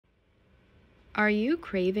Are you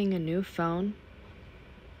craving a new phone?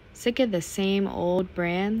 Sick of the same old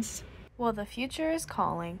brands? Well, the future is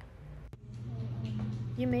calling.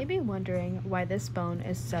 You may be wondering why this phone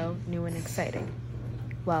is so new and exciting.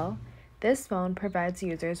 Well, this phone provides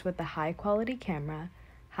users with a high-quality camera,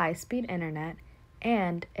 high-speed internet,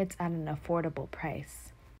 and it's at an affordable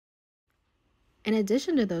price. In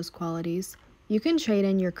addition to those qualities, you can trade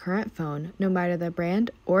in your current phone, no matter the brand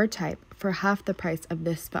or type, for half the price of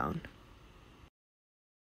this phone.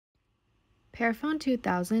 Pearphone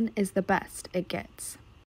 2000 is the best it gets.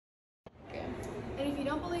 And if you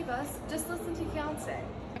don't believe us, just listen to Fiance.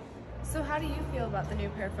 So how do you feel about the new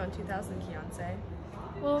Pearphone 2000, Fiance?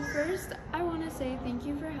 Well, first, I want to say thank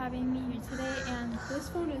you for having me here today, and this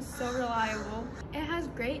phone is so reliable. It has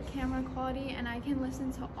great camera quality, and I can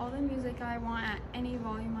listen to all the music I want at any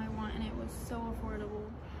volume I want, and it was so affordable.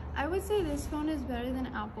 I would say this phone is better than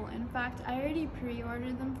Apple. In fact, I already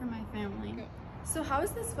pre-ordered them for my family. So how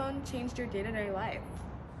has this phone changed your day-to-day life?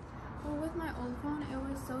 Well, with my old phone, it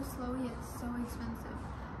was so slow yet so expensive.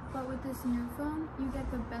 But with this new phone, you get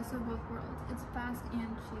the best of both worlds. It's fast and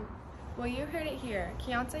cheap. Well, you heard it here.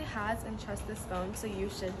 Fiance has and trusts this phone, so you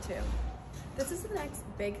should too. This is the next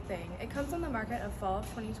big thing. It comes on the market of fall of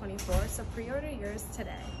 2024, so pre-order yours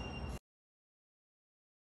today.